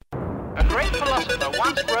great philosopher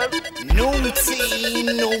once wrote, Naughty,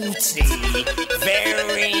 naughty,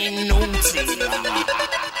 very naughty.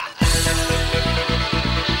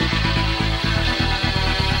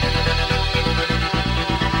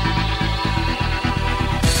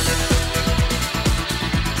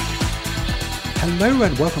 Hello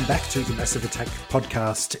and welcome back to the Massive Attack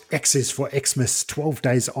podcast. X is for Xmas, 12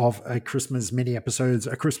 days of a Christmas mini episodes,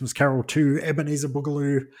 A Christmas Carol 2, Ebenezer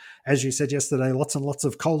Boogaloo. As you said yesterday, lots and lots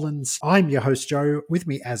of colons. I'm your host, Joe. With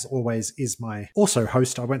me, as always, is my also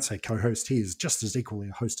host. I won't say co-host. He is just as equally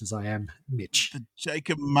a host as I am, Mitch. The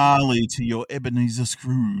Jacob Marley to your Ebenezer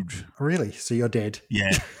Scrooge. Really? So you're dead?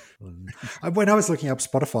 Yeah. When I was looking up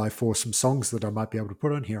Spotify for some songs that I might be able to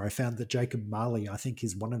put on here, I found that Jacob Marley, I think,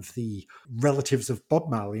 is one of the relatives of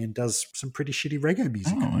Bob Marley and does some pretty shitty reggae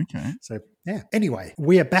music. Oh, okay. So, yeah. Anyway,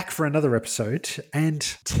 we are back for another episode, and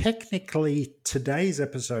technically today's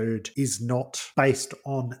episode is not based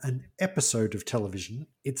on an episode of television.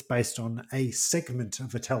 It's based on a segment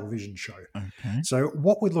of a television show. Okay. So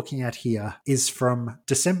what we're looking at here is from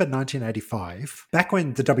December 1985. Back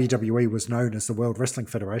when the WWE was known as the World Wrestling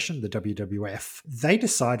Federation, the WWF, they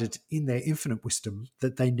decided in their infinite wisdom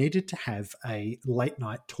that they needed to have a late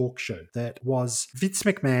night talk show that was Vince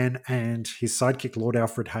McMahon and his sidekick Lord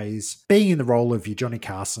Alfred Hayes being in the role of your Johnny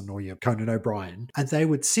Carson or your Conan O'Brien, and they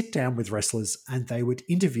would sit down with wrestlers and they would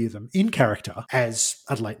interview them in character as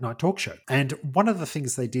a late night talk show. And one of the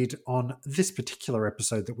things they did on this particular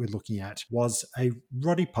episode that we're looking at was a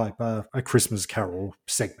Roddy Piper, A Christmas Carol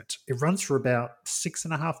segment. It runs for about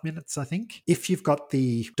 6.5 minutes, I think. If you've got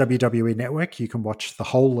the WWE Network, you can watch the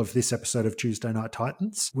whole of this episode of Tuesday Night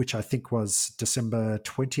Titans, which I think was December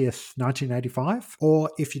 20th, 1985.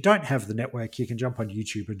 Or if you don't have the network, you can jump on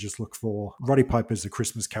YouTube and just look for Roddy Piper's A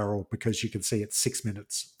Christmas Carol, because you can see it's 6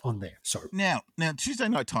 minutes on there. So Now Tuesday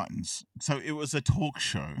Night Titans. So it was a talk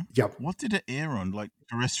show. Yep. What did it air on? Like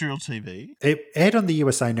terrestrial TV? It aired on the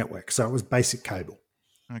USA Network, so it was basic cable.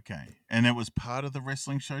 Okay. And it was part of the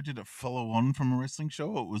wrestling show? Did it follow on from a wrestling show,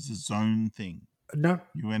 or it was its own thing? No.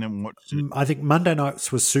 You went and watched it? I think Monday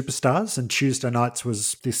nights was Superstars and Tuesday nights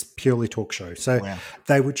was this purely talk show. So Wow.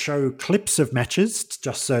 they would show clips of matches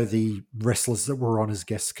just so the wrestlers that were on as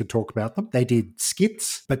guests could talk about them. They did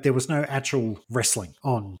skits, but there was no actual wrestling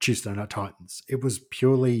on Tuesday Night Titans. It was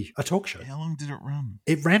purely a talk show. How long did it run?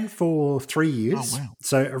 It ran for 3 years. Oh, wow.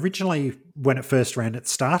 So originally, when it first ran, it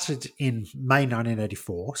started in May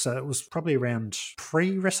 1984. So it was probably around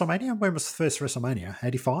pre-WrestleMania. When was the first WrestleMania?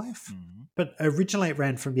 85? Mm-hmm. But originally it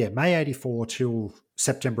ran from, May 84 till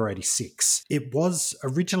September 86. It was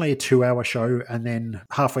originally a 2-hour show, and then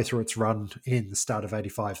halfway through its run in the start of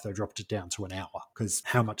 85, they dropped it down to an hour, because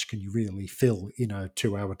how much can you really fill in a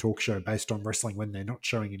 2-hour talk show based on wrestling when they're not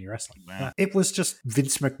showing any wrestling? Wow. It was just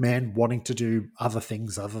Vince McMahon wanting to do other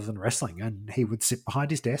things other than wrestling, and he would sit behind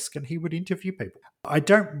his desk and he would interview people. I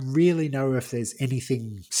don't really know if there's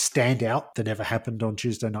anything stand out that ever happened on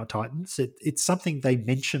Tuesday Night Titans. It's something they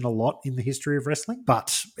mention a lot in the history of wrestling,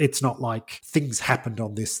 but it's not like things happened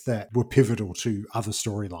on this that were pivotal to other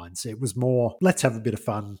storylines. It was more, let's have a bit of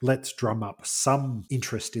fun, let's drum up some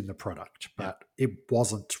interest in the product, but it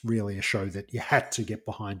wasn't really a show that you had to get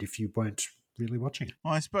behind if you weren't really watching it.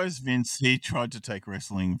 Well, I suppose Vince, he tried to take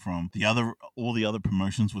wrestling from all the other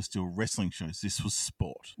promotions were still wrestling shows. This was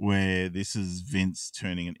sport, where this is Vince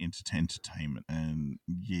turning it into entertainment. And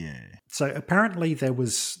So apparently there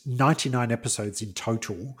was 99 episodes in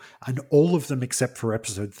total, and all of them except for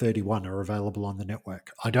episode 31 are available on the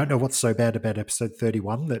network. I don't know what's so bad about episode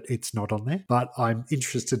 31 that it's not on there, but I'm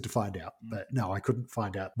interested to find out. But no, I couldn't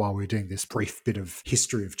find out while we were doing this brief bit of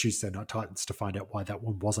history of Tuesday Night Titans to find out why that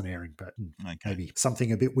one wasn't airing, but maybe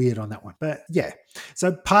something a bit weird on that one. But yeah,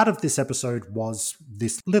 so part of this episode was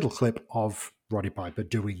this little clip of Roddy Piper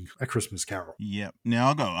doing A Christmas Carol. Yep. Now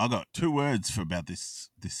I got 2 words about this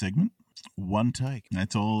segment. One take.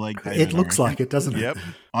 That's all they gave. It looks like it, doesn't it? Yep.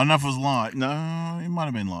 I don't know if it was live. No, it might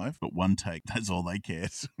have been live, but one take. That's all they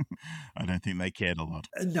cared. I don't think they cared a lot.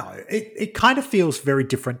 No, it kind of feels very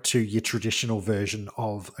different to your traditional version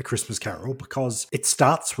of A Christmas Carol, because it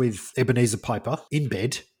starts with Ebenezer Piper in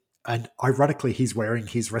bed. And ironically, he's wearing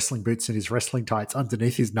his wrestling boots and his wrestling tights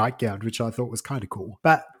underneath his nightgown, which I thought was kind of cool.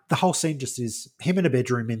 But the whole scene just is him in a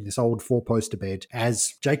bedroom in this old 4-poster bed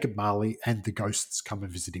as Jacob Marley and the ghosts come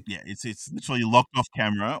and visit him. Yeah, it's literally locked off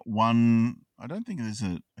camera. One I don't think there's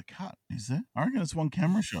a cut, is there? I reckon it's one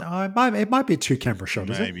camera shot. No, it might be a 2-camera shot,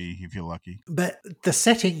 is it? Maybe, if you're lucky. But the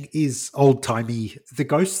setting is old-timey. The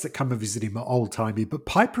ghosts that come and visit him are old-timey, but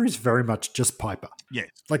Piper is very much just Piper. Yes.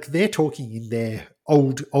 Like, they're talking in their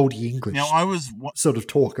oldie English Now, I was... sort of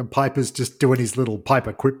talk, and Piper's just doing his little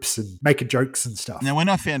Piper quips and making jokes and stuff. Now, when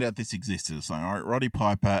I found out this existed, it's like, all right, Roddy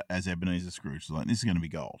Piper as Ebenezer Scrooge. Like, this is going to be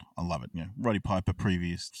gold. I love it. Roddy Piper,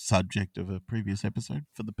 previous subject of a previous episode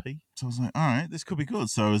for the P. So I was like, all right, this could be good.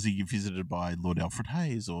 So as he visited by Lord Alfred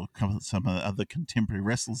Hayes or some of the other contemporary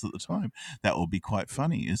wrestlers at the time, that will be quite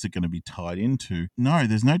funny. Is it going to be tied into? No,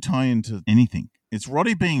 there's no tie into anything. It's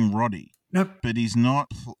Roddy being Roddy. No, but he's not.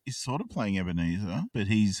 He's sort of playing Ebenezer, but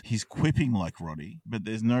he's quipping like Roddy. But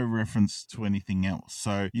there's no reference to anything else.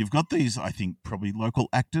 So you've got these, I think, probably local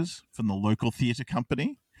actors from the local theatre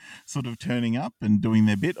company, sort of turning up and doing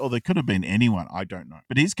their bit, or they could have been anyone. I don't know.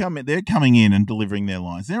 But they're coming in and delivering their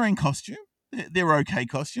lines. They're in costume. They're okay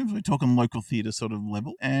costumes. We're talking local theatre sort of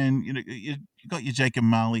level. And, you got your Jacob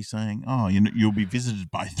Marley saying, oh, you'll be visited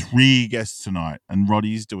by 3 guests tonight. And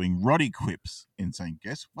Roddy's doing Roddy quips and saying,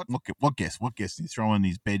 guess? What guest? What guest? He's throwing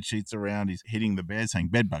these bed sheets around. He's hitting the bed saying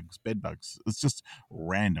bed bugs. It's just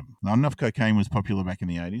random. Not enough cocaine was popular back in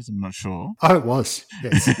the 80s. I'm not sure. Oh, it was.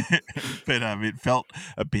 Yes. But it felt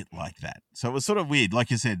a bit like that. So it was sort of weird.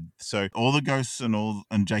 Like you said, so all the ghosts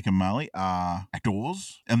and Jacob Marley are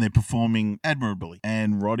actors and they're performing admirably.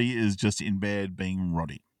 And Roddy is just in bed being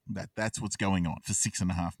Roddy. That's what's going on for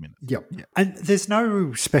 6.5 minutes. Yep. And there's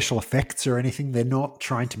no special effects or anything. They're not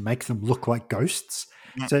trying to make them look like ghosts.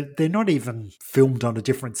 No. So they're not even filmed on a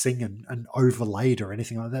different thing and overlaid or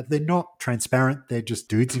anything like that. They're not transparent. They're just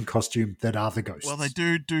dudes in costume that are the ghosts. Well, they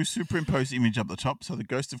do superimpose image up the top. So the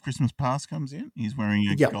Ghost of Christmas Past comes in. He's wearing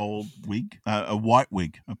a gold wig, a white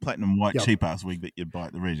wig, a platinum white cheap-ass wig that you'd buy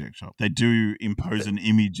at the reject shop. They do impose an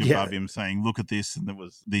image above him saying, look at this. And there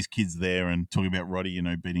was these kids there and talking about Roddy,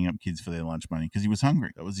 beating up kids for their lunch money because he was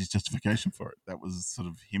hungry. That was his justification for it. That was sort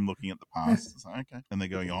of him looking at the past. It's like, okay. And they're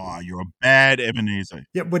going, oh, you're a bad Ebenezer.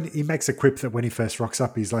 Yeah, when he makes a quip that when he first rocks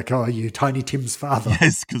up, he's like, oh, you Tiny Tim's father.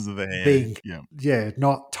 Yes, because of the hair.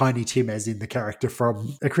 Not Tiny Tim as in the character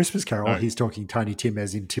from A Christmas Carol. No. He's talking Tiny Tim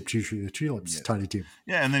as in Tip Tutu's Tulips, Tiny Tim.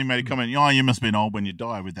 Yeah, and then he made a comment, oh, you must have been old when you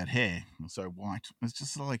died with that hair. So white. It's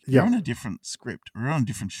just like, you're on a different script. We're on a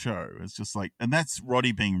different show. It's just like, and that's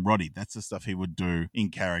Roddy being Roddy. That's the stuff he would do in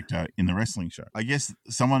character in the wrestling show. I guess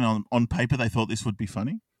someone on paper, they thought this would be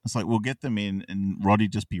funny. It's like, we'll get them in and Roddy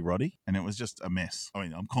just be Roddy. And it was just a mess. I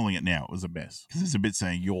mean, I'm calling it now. It was a mess. Because there's a bit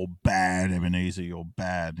saying, you're bad, Ebenezer, you're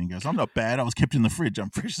bad. And he goes, I'm not bad. I was kept in the fridge. I'm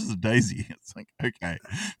fresh as a daisy. It's like, okay,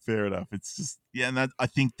 fair enough. It's just, and I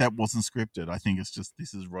think that wasn't scripted. I think it's just,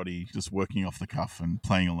 this is Roddy just working off the cuff and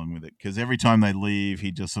playing along with it. Because every time they leave,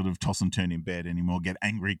 he just sort of toss and turn in bed and he'll get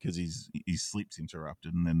angry because his sleep's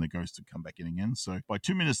interrupted. And then the ghost would come back in again. So by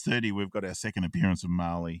 2 minutes 30, we've got our second appearance of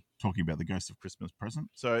Marley talking about the Ghost of Christmas Present.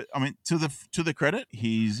 So, I mean, to the credit,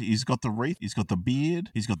 he's got the wreath, he's got the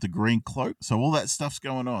beard, he's got the green cloak. So all that stuff's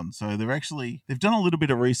going on. So they've done a little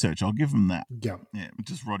bit of research. I'll give them that. Yeah. Yeah,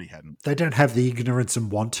 just Roddy hadn't. They don't have the ignorance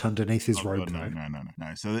and want underneath his robe, no.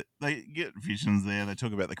 So they get visions there. They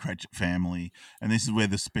talk about the Cratchit family. And this is where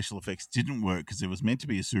the special effects didn't work because it was meant to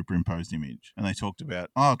be a superimposed image. And they talked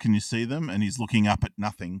about, oh, can you see them? And he's looking up at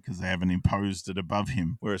nothing because they haven't imposed it above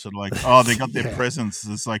him. Where it's sort of like, oh, they got their presents.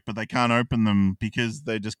 It's like, but they can't open them because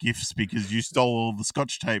they're just gifts because you stole all the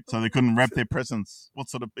scotch tape, so they couldn't wrap their presents. What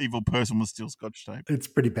sort of evil person would steal scotch tape? It's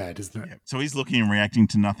pretty bad, isn't it? Yeah. So he's looking and reacting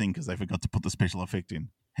to nothing because they forgot to put the special effect in.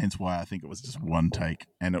 Hence why I think it was just one take,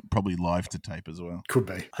 and it probably live to tape as well. Could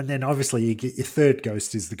be. And then obviously you get your third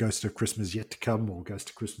ghost is the Ghost of Christmas Yet to Come or Ghost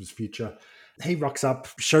of Christmas Future. He rocks up,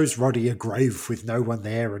 shows Roddy a grave with no one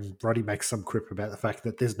there, and Roddy makes some quip about the fact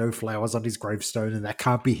that there's no flowers on his gravestone, and that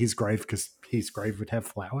can't be his grave because his grave would have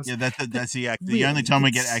flowers. Yeah, that's the act. The only time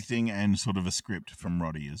we get acting and sort of a script from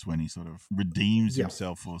Roddy is when he sort of redeems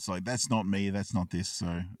himself, or it's like, that's not me, that's not this.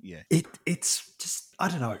 So yeah, it's just, I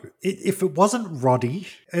don't know. If it wasn't Roddy,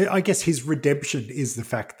 I guess his redemption is the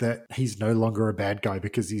fact that he's no longer a bad guy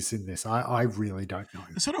because he's in this. I really don't know.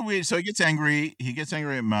 It's sort of weird. So he gets angry. He gets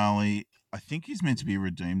angry at Marley. I think he's meant to be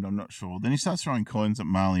redeemed. I'm not sure. Then he starts throwing coins at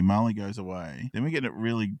Marley. Marley goes away. Then we get a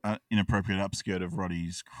really inappropriate upskirt of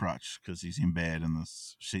Roddy's crutch because he's in bed and the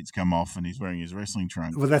sheets come off and he's wearing his wrestling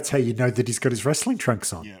trunks. Well, that's how you know that he's got his wrestling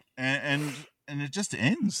trunks on. Yeah, and it just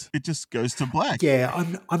ends. It just goes to black. Yeah,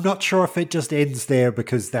 I'm not sure if it just ends there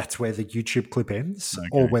because that's where the YouTube clip ends,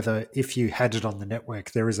 or whether if you had it on the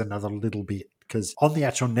network, there is another little bit because on the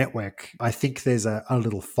actual network, I think there's a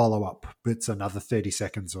little follow-up, but it's another 30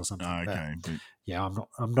 seconds or something. Okay. But yeah,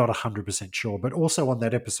 I'm not 100% sure. But also on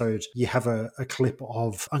that episode, you have a clip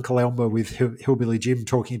of Uncle Elmer with Hillbilly Jim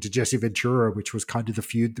talking to Jesse Ventura, which was kind of the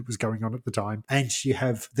feud that was going on at the time. And you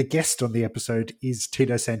have the guest on the episode is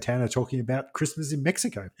Tito Santana talking about Christmas in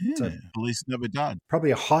Mexico. yeah, So Police Never Died.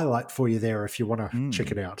 probably a highlight for you there if you want to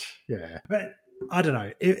check it out. Yeah. But I don't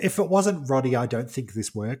know. If it wasn't Roddy, I don't think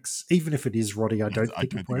this works. Even if it is Roddy, I don't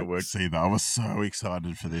think it works. Either. I was so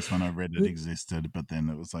excited for this when I read it existed, but then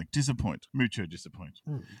it was like mucho disappoint.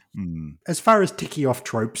 As far as ticking off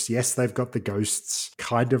tropes, yes, they've got the ghosts,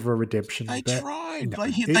 kind of a redemption. They but tried. no,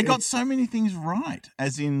 They got so many things right,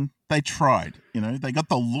 as in they tried. They got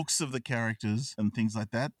the looks of the characters and things like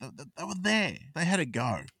that. They were there. They had a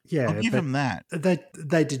go. Yeah, I'll give them that.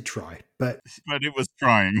 They did try, but it was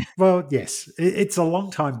trying. Well, yes, it's a long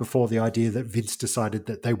time before the idea that Vince decided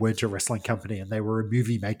that they weren't a wrestling company and they were a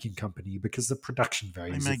movie-making company, because the production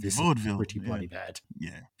values of this are pretty bloody bad.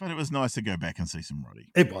 Yeah, but it was nice to go back and see some Roddy.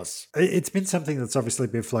 It was. It's been something that's obviously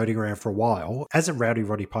been floating around for a while. As a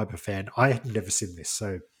Roddy Piper fan, I had never seen this,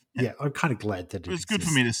 so yeah, I'm kind of glad that it was good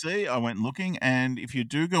for me to see. I went looking, and if you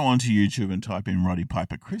do go onto YouTube and type in Roddy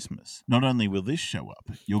Piper Christmas, not only will this show up,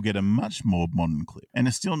 you'll get a much more modern clip. And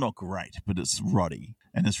it's still not great, but it's Roddy.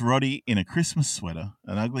 And it's Roddy in a Christmas sweater,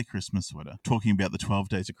 an ugly Christmas sweater, talking about the 12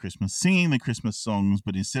 days of Christmas, singing the Christmas songs,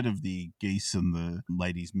 but instead of the geese and the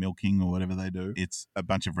ladies milking or whatever they do, it's a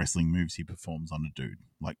bunch of wrestling moves he performs on a dude.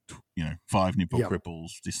 Like, 5 nipple cripples,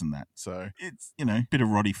 this and that. So it's, a bit of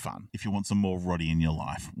Roddy fun. If you want some more Roddy in your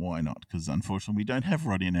life, why not? Because unfortunately, we don't have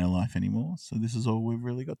Roddy in our life anymore. So this is all we've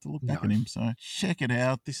really got to look back at him. So check it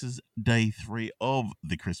out. This is day 3 of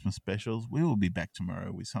the Christmas specials. We will be back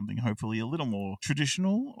tomorrow with something hopefully a little more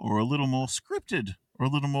traditional or a little more scripted or a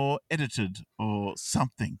little more edited or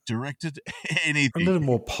something, directed, anything. A little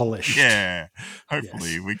more polished. Yeah,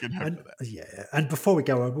 hopefully we can hope for that. Yeah, and before we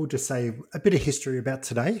go, I will just say a bit of history about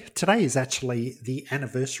today. Today is actually the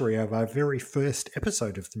anniversary of our very first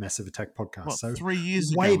episode of the Massive Attack podcast. What, so 3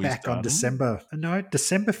 years way ago back on December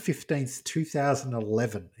 15th,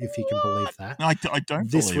 2011, if you can believe that. No, I don't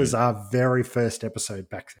This was our very first episode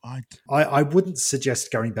back then. I wouldn't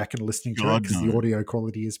suggest going back and listening to it because the audio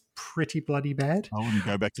quality is pretty bloody bad. I wouldn't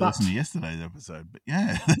go back to listen to yesterday's episode, but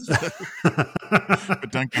yeah.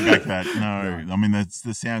 But don't go back that. No. I mean,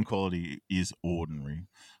 the sound quality is ordinary.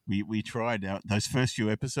 We tried out those first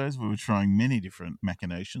few episodes. We were trying many different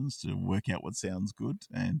machinations to work out what sounds good,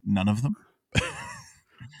 and none of them.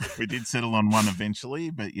 We did settle on one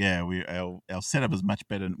eventually, but yeah, our setup is much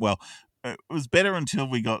better. Well, it was better until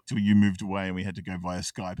you moved away and we had to go via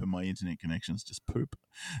Skype, and my internet connection's just poop.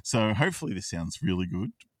 So hopefully this sounds really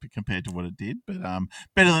good compared to what it did, but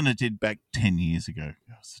better than it did back 10 years ago.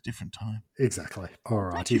 It's a different time. Exactly. All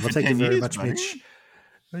right. Thank you very much, Mitch.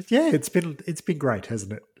 But yeah, it's been great,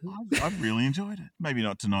 hasn't it? I've really enjoyed it. Maybe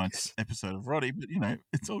not tonight's episode of Roddy, but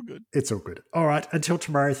it's all good. It's all good. All right. Until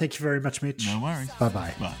tomorrow. Thank you very much, Mitch. No worries.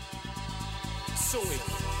 Bye-bye. Bye. So